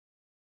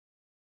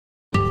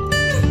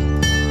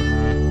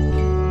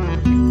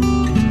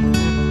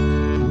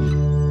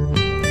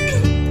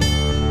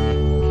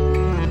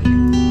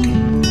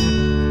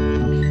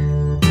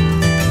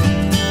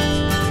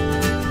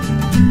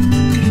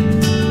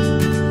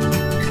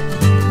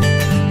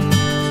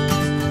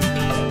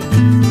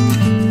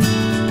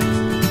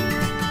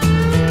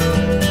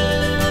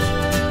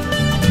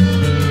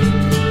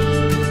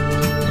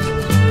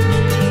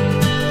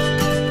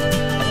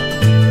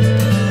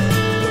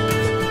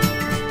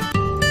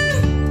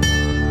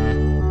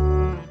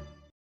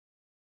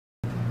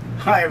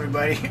Hi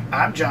everybody,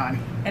 I'm John.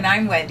 And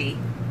I'm Wendy.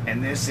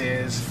 And this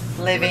is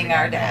Living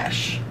R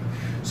Dash.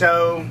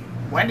 So,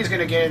 Wendy's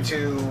going to get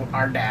into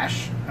R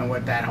Dash and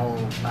what that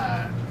whole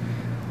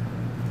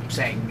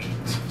saying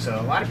means. So,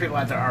 a lot of people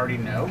out there already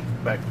know,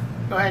 but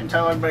go ahead and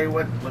tell everybody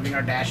what Living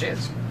R Dash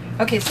is.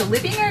 Okay, so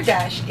Living R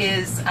Dash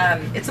is,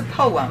 it's a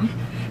poem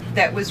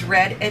that was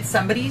read at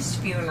somebody's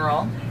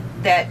funeral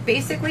that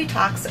basically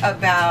talks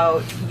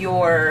about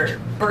your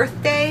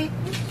birthday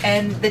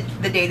and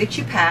the day that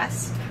you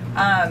pass.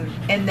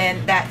 And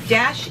then that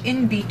dash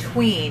in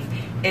between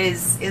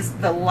is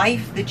the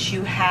life that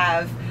you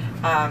have,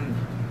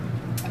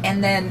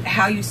 and then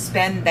how you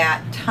spend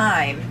that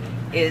time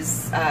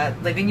is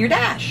living your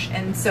dash.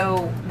 And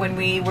so when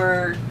we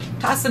were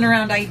tossing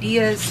around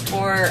ideas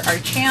for our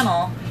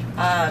channel,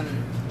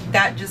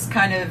 that just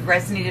kind of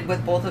resonated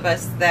with both of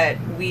us, that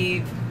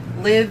we've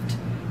lived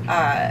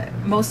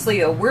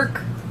mostly a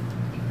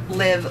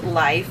live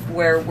life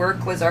where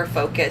work was our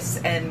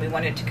focus, and we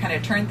wanted to kind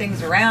of turn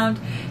things around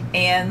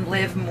and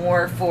live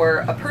more for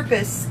a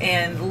purpose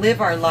and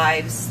live our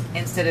lives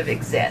instead of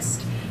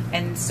exist.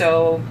 And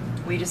so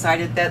we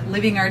decided that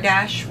Living R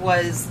Dash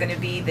was going to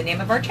be the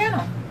name of our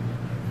channel.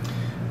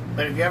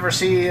 But if you ever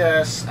see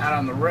us out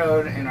on the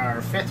road in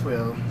our fifth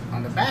wheel,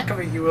 on the back of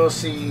it you will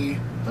see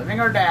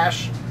Living R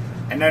Dash,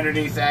 and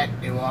underneath that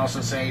it will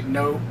also say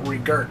no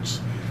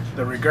regerts.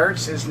 The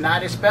regerts is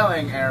not a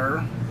spelling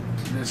error.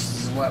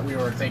 This is what we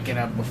were thinking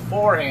of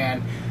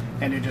beforehand,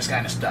 and it just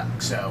kind of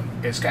stuck. So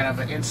it's kind of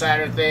an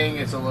insider thing.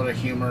 It's a little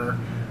humor,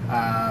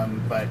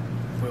 but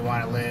we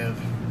want to live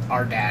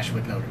our dash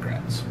with no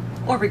regrets.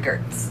 Or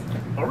regerts.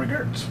 Or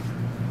regerts.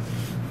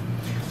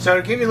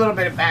 So to give you a little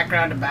bit of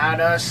background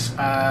about us,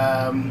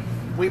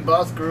 we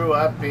both grew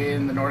up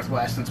in the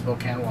Northwest in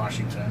Spokane,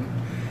 Washington.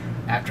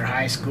 After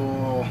high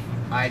school,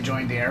 I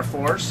joined the Air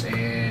Force,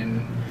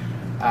 in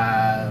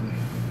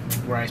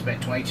where I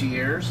spent 22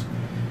 years.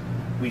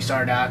 We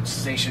started out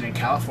stationed in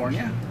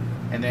California,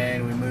 and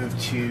then we moved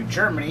to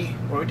Germany,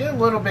 where we did a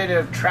little bit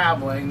of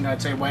traveling.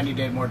 I'd say Wendy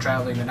did more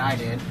traveling than I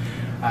did,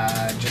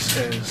 just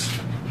because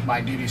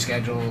my duty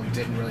schedule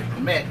didn't really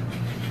permit.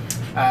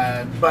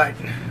 But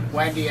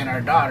Wendy and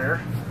our daughter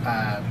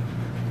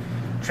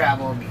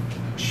traveled,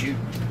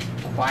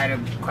 quite a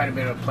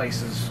bit of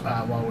places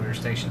while we were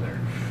stationed there.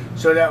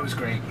 So that was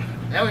great.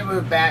 Then we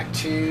moved back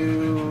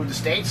to the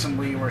States, and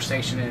we were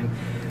stationed in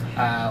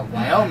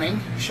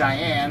Wyoming,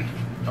 Cheyenne.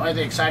 The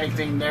only exciting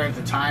thing there at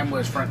the time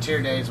was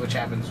Frontier Days, which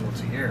happens once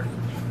a year.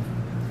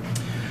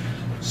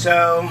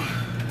 So,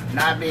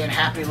 not being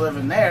happy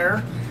living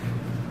there,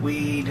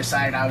 we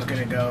decided I was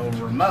going to go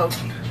remote.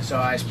 So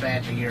I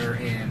spent a year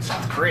in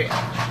South Korea.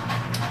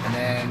 And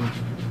then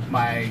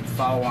my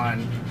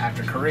follow-on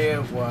after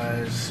Korea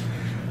was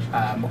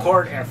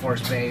McCord Air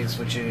Force Base,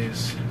 which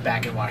is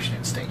back in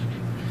Washington State.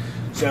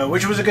 So,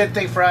 which was a good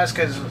thing for us,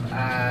 because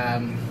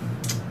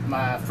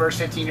my first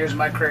 15 years of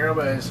my career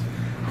was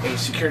a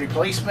security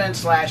policeman /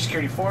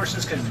 security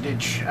forces, because it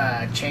did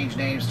change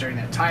names during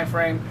that time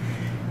frame.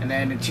 And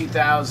then in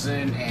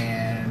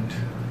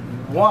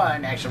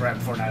 2001, actually right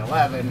before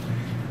 9/11,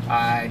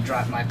 I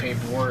dropped my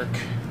paperwork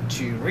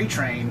to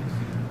retrain,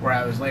 where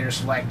I was later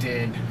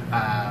selected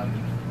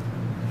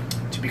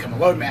to become a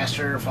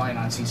loadmaster flying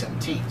on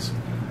C-17s.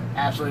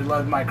 Absolutely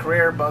loved my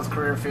career. Both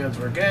career fields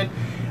were good.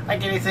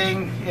 Like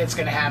anything, it's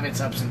going to have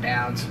its ups and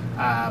downs,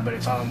 but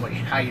it's all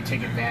how you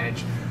take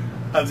advantage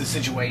of the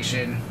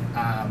situation.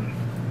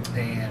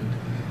 And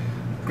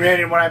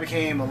granted, when I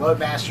became a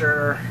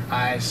loadmaster,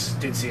 I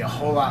did see a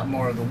whole lot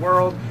more of the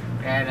world,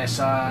 and I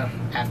saw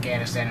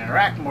Afghanistan and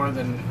Iraq more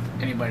than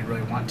anybody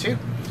really want to.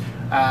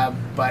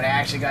 But I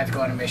actually got to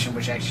go on a mission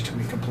which actually took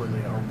me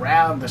completely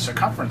around the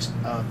circumference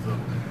of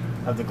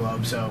the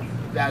globe, so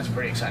that was a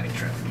pretty exciting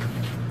trip.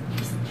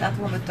 Is that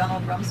the one with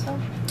Donald Rumsfeld?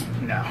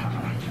 No.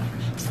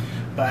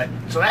 But,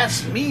 so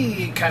that's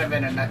me kind of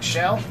in a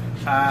nutshell.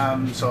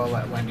 So I'll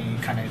let Wendy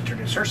kind of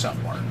introduce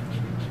herself more.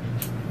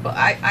 Well,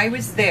 I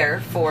was there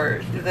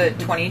for the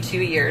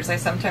 22 years. I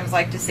sometimes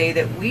like to say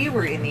that we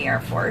were in the Air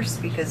Force,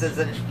 because as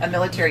a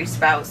military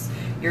spouse,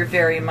 you're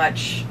very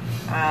much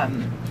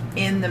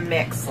in the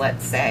mix,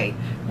 let's say.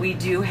 We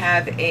do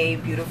have a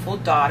beautiful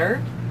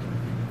daughter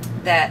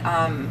that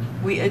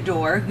we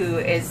adore, who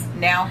is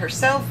now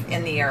herself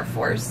in the Air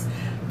Force,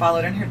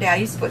 followed in her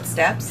daddy's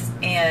footsteps,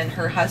 and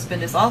her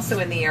husband is also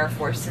in the Air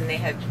Force, and they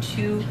have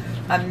two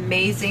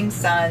amazing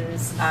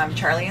sons,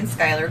 Charlie and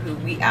Skylar, who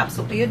we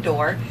absolutely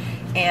adore.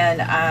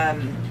 And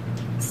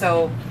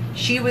so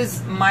she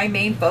was my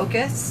main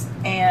focus,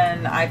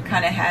 and I've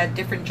kind of had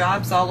different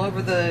jobs all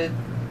over the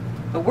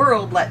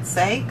world, let's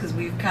say, because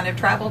we've kind of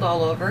traveled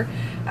all over,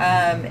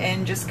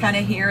 and just kind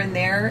of here and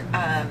there.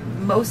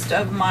 Most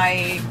of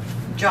my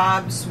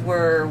jobs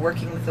were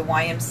working with the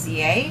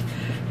YMCA,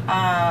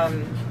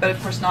 but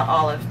of course not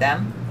all of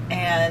them.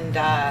 And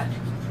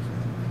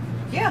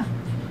yeah,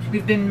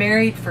 we've been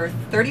married for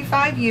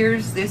 35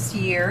 years this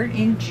year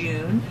in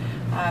June.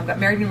 Got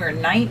married when we were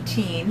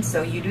 19,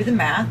 so you do the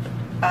math.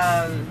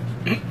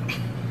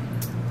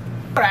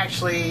 We're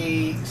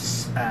actually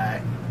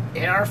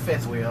in our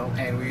fifth wheel,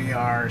 and we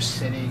are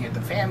sitting at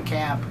the fam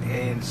camp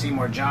in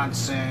Seymour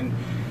Johnson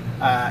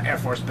Air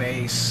Force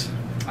Base,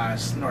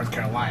 North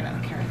Carolina.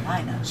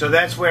 So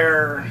that's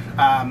where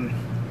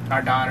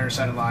our daughter,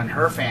 son-in-law, and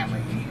her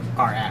family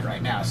are at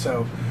right now.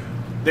 So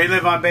they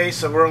live on base,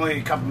 so we're only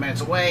a couple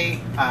minutes away.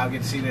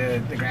 Get to see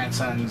the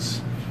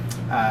grandsons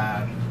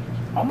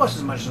almost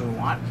as much as we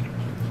want,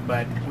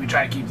 but we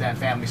try to keep that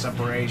family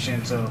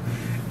separation so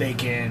they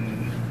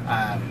can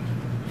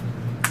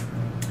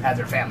have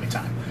their family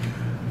time.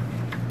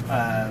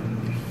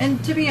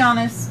 And to be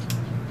honest,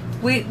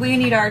 we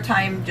need our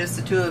time, just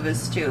the two of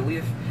us too.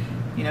 We've,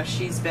 you know,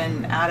 she's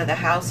been out of the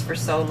house for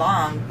so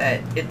long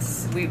that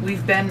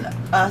we've been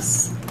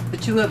us, the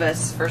two of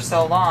us, for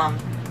so long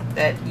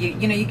that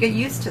you know, you get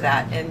used to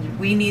that, and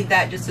we need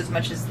that just as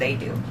much as they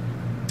do.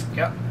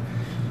 Yep.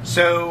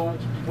 So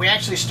we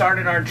actually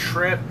started our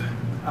trip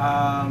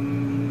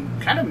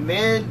kind of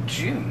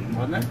mid-June,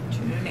 wasn't it?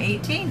 June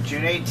 18th.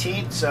 June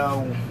 18th.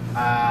 So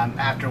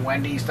after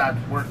Wendy stopped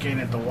working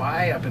at the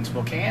Y up in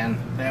Spokane,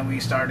 then we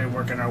started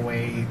working our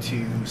way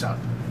to South.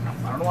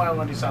 I don't know why I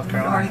want to do South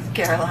Carolina. North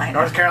Carolina.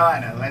 North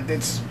Carolina.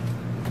 It's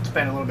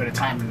spent a little bit of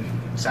time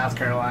in South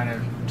Carolina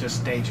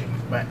just staging.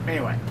 But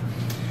anyway.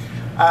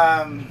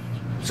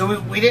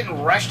 So we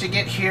didn't rush to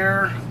get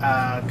here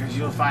because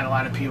you'll find a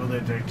lot of people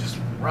that they just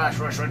rush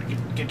to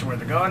get to where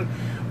they're going.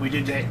 We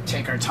did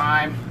take our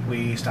time.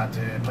 We stopped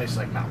at places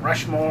like Mount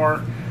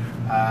Rushmore,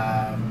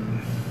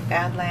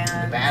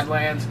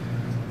 Badlands,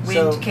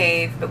 Wind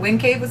Cave. But Wind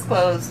Cave was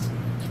closed.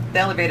 The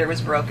elevator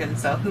was broken,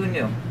 so who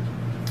knew?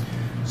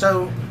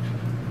 So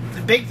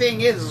the big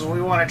thing is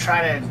we want to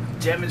try to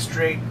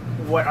demonstrate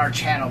what our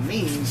channel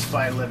means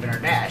by Livin R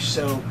Dash.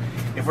 So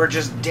if we're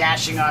just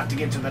dashing off to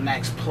get to the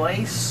next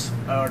place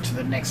or to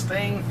the next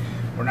thing,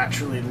 we're not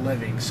truly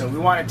living. So we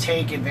want to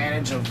take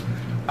advantage of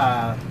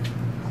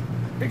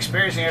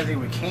experiencing everything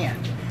we can.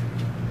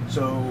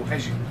 So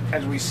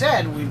as we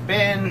said, we've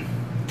been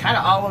kind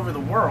of all over the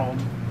world,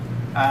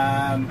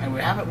 and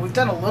we've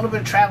done a little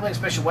bit of traveling,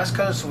 especially West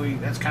Coast. So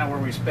that's kind of where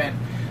we spent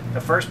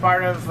the first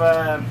part of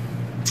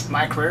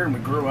my career, and we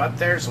grew up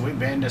there. So we've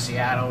been to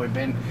Seattle, we've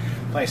been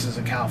places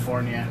in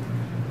California,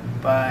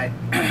 but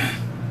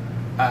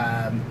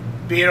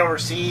being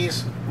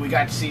overseas, we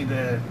got to see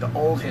the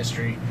old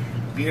history.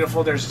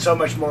 Beautiful. There's so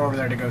much more over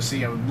there to go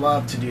see. I would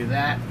love to do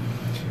that,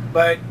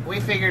 but we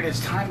figured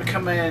it's time to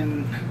come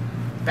in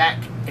back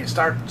and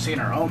start seeing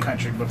our own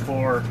country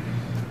before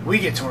we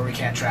get to where we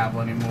can't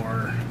travel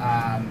anymore,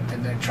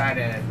 and then try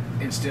to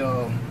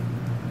instill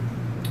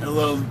a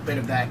little bit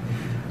of that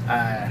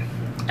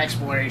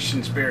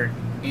exploration spirit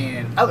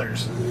in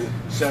others,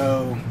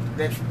 so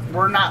that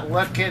we're not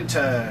looking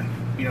to,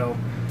 you know,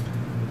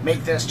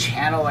 make this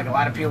channel like a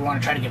lot of people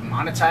want to try to get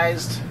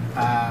monetized.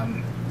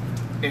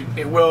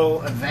 It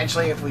will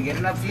eventually if we get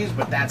enough views,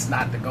 but that's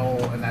not the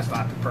goal and that's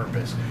not the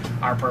purpose.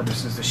 Our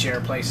purpose is to share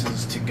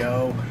places to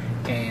go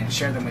and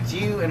share them with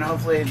you, and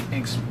hopefully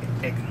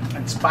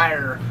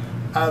inspire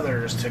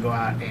others to go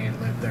out and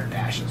live their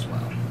dash as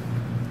well.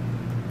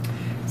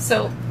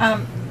 So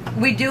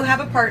we do have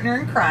a partner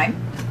in crime.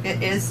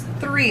 It is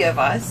 3 of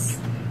us.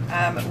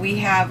 We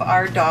have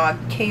our dog,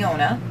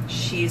 Keona.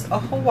 She's a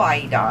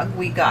Hawaii dog.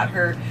 We got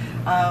her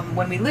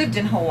when we lived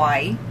in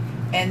Hawaii.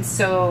 And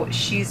so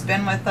she's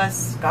been with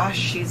us, gosh,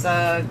 she's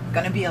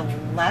going to be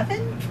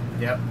 11?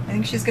 Yep. I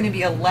think she's going to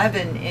be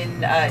 11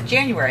 in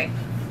January.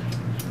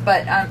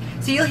 But,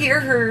 so you'll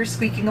hear her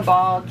squeaking a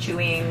ball,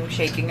 chewing,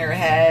 shaking her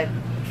head,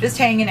 just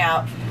hanging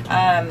out.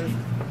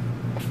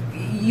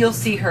 You'll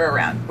see her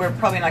around. We're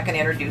probably not going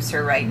to introduce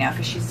her right now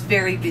because she's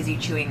very busy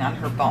chewing on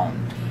her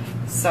bone.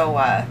 So,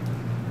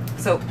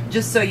 so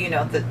just so you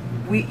know that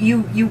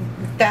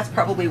that's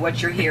probably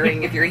what you're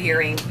hearing if you're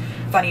hearing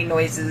funny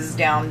noises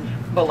down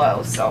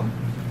below. So,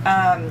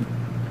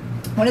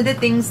 one of the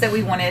things that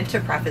we wanted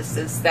to preface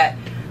is that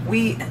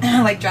we,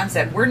 like John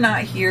said, we're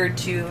not here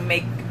to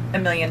make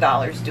 $1 million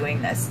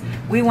doing this.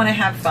 We want to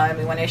have fun.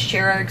 We want to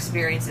share our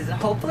experiences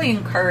and hopefully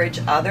encourage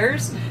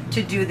others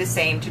to do the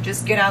same, to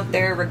just get out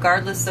there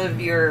regardless of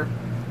your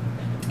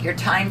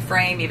time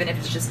frame, even if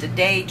it's just a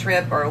day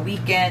trip or a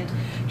weekend.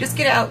 Just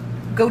get out,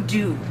 go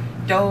do.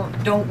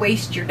 Don't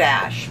waste your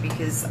dash,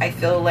 because I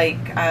feel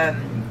like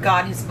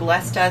God has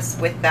blessed us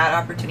with that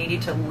opportunity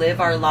to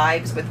live our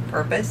lives with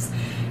purpose.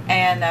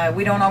 And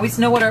we don't always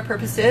know what our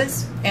purpose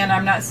is. And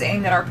I'm not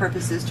saying that our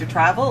purpose is to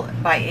travel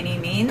by any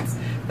means,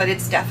 but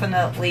it's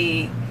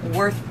definitely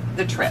worth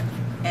the trip.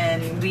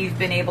 And we've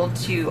been able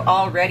to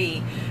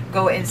already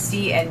go and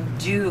see and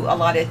do a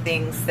lot of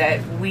things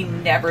that we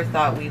never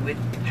thought we would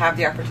have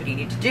the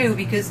opportunity to do,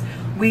 because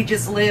we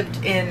just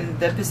lived in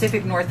the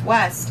Pacific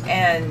Northwest,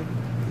 and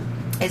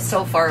it's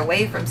so far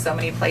away from so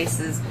many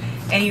places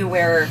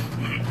anywhere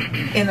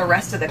in the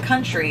rest of the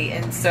country.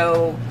 And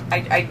so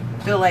I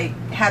feel like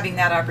having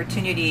that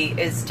opportunity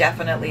is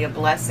definitely a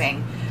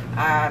blessing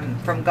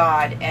from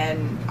God,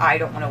 and I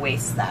don't want to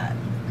waste that.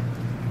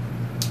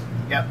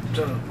 Yep.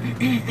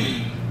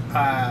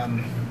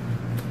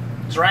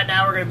 So right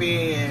now we're going to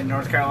be in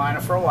North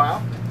Carolina for a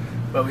while,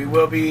 but we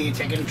will be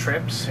taking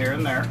trips here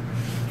and there.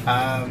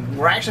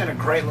 We're actually in a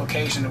great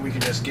location that we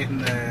can just get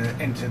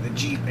into the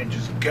Jeep and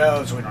just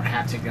go, so we don't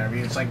have to take the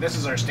RV. It's like this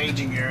is our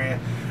staging area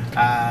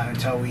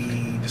until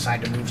we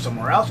decide to move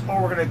somewhere else,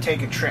 or we're going to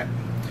take a trip.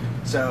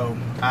 So,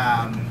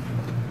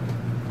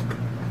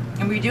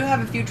 and we do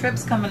have a few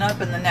trips coming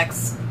up in the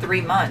next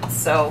 3 months.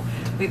 So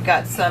we've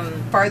got some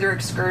farther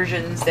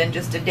excursions than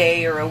just a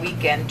day or a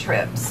weekend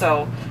trip.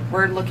 So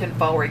we're looking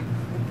forward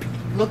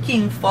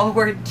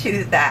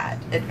to that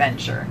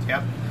adventure.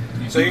 Yep.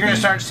 So you're going to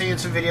start seeing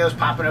some videos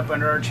popping up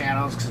under our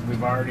channels because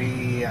we've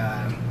already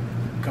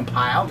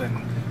compiled,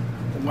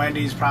 and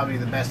Wendy's probably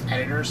the best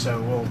editor,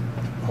 so we'll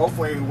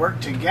hopefully work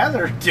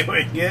together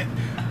doing it,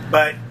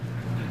 but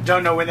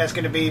don't know when that's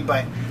going to be.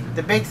 But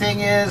the big thing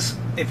is,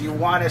 if you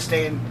want to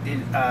stay in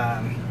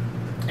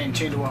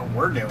tune to what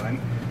we're doing,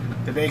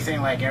 the big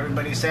thing, like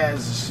everybody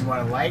says, is you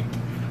want to like,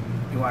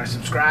 you want to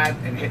subscribe,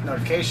 and hit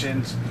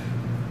notifications.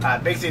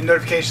 Big thing,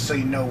 notifications, so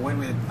you know when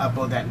we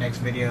upload that next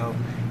video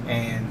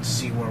and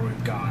see where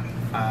we've gone.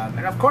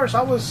 And of course,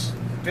 always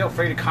feel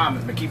free to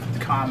comment, but keep the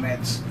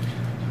comments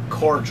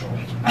cordial,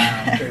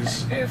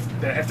 because if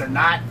they're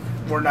not,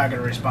 we're not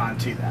going to respond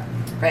to that.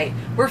 Right.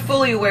 We're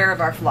fully aware of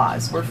our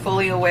flaws. We're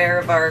fully aware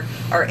of our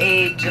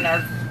age and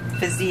our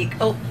physique.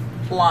 Oh,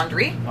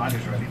 laundry.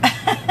 Laundry's ready.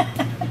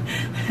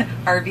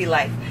 RV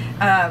life.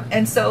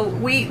 And so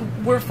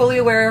we're fully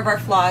aware of our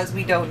flaws.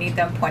 We don't need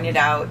them pointed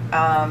out.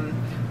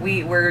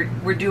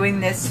 We're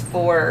doing this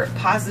for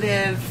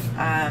positive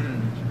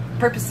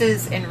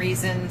purposes and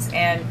reasons,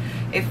 and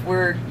if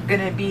we're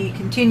going to be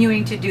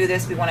continuing to do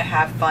this, we want to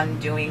have fun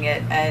doing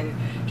it, and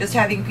just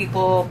having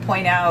people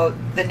point out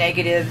the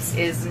negatives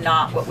is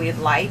not what we'd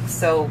like.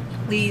 So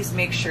please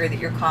make sure that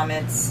your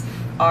comments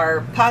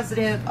are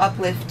positive,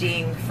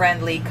 uplifting,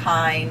 friendly,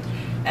 kind,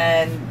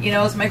 and you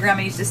know, as my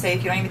grandma used to say,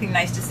 if you don't have anything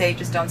nice to say,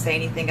 just don't say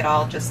anything at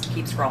all, just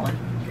keep scrolling.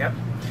 Yep.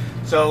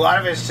 So a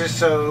lot of it's just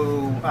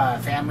so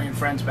family and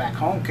friends back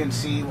home can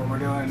see what we're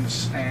doing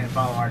and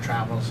follow our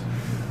travels.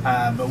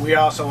 But we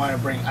also want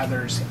to bring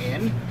others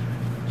in.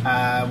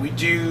 We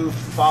do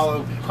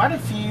follow quite a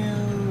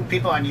few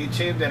people on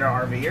YouTube that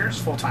are RVers,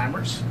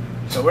 full-timers.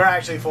 So we're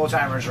actually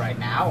full-timers right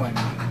now, and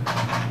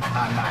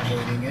I'm not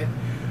hating it.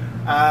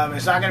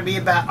 It's not going to be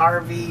about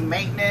RV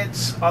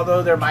maintenance,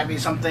 although there might be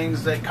some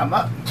things that come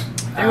up.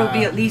 There will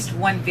be at least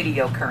one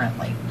video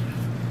currently.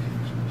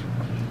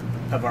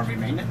 Of RV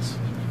maintenance?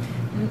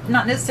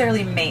 Not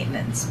necessarily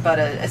maintenance, but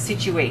a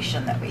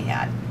situation that we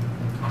had.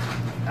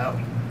 Oh.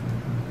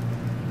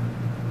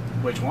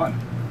 Which one?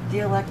 The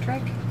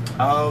electric.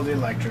 Oh, the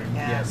electric.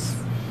 Yes.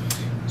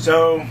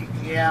 So,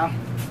 yeah.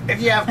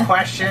 If you have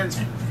questions,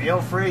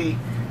 feel free.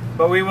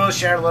 But we will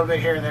share a little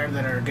bit here and there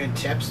that are good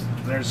tips.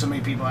 There's so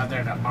many people out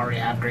there that already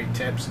have great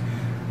tips.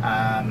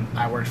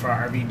 I worked for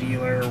an RV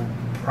dealer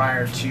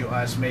prior to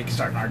us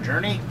starting our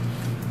journey.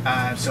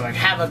 So I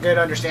have a good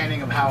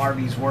understanding of how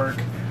RVs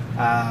work.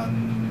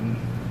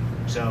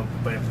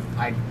 But if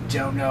I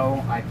don't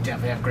know, I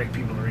definitely have great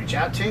people to reach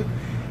out to.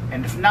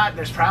 And if not,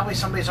 there's probably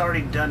somebody's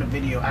already done a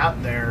video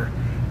out there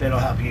that'll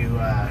help you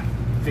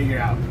figure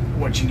out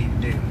what you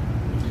need to do.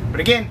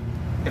 But again,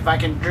 if I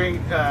can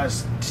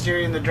steer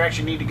you in the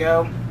direction you need to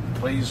go,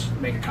 please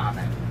make a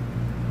comment.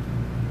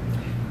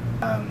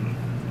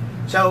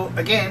 So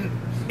again,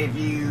 if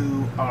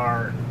you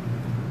are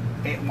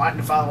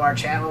wanting to follow our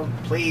channel,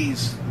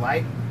 please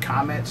like,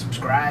 comment,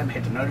 subscribe,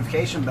 hit the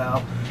notification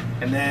bell,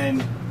 and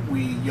then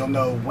you'll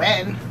know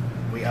when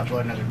we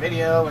upload another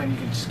video, and you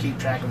can just keep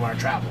track of our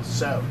travels.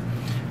 So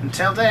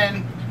until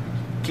then,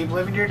 keep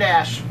living your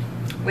dash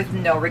with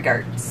no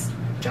regrets.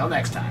 Till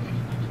next time.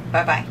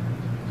 Bye bye.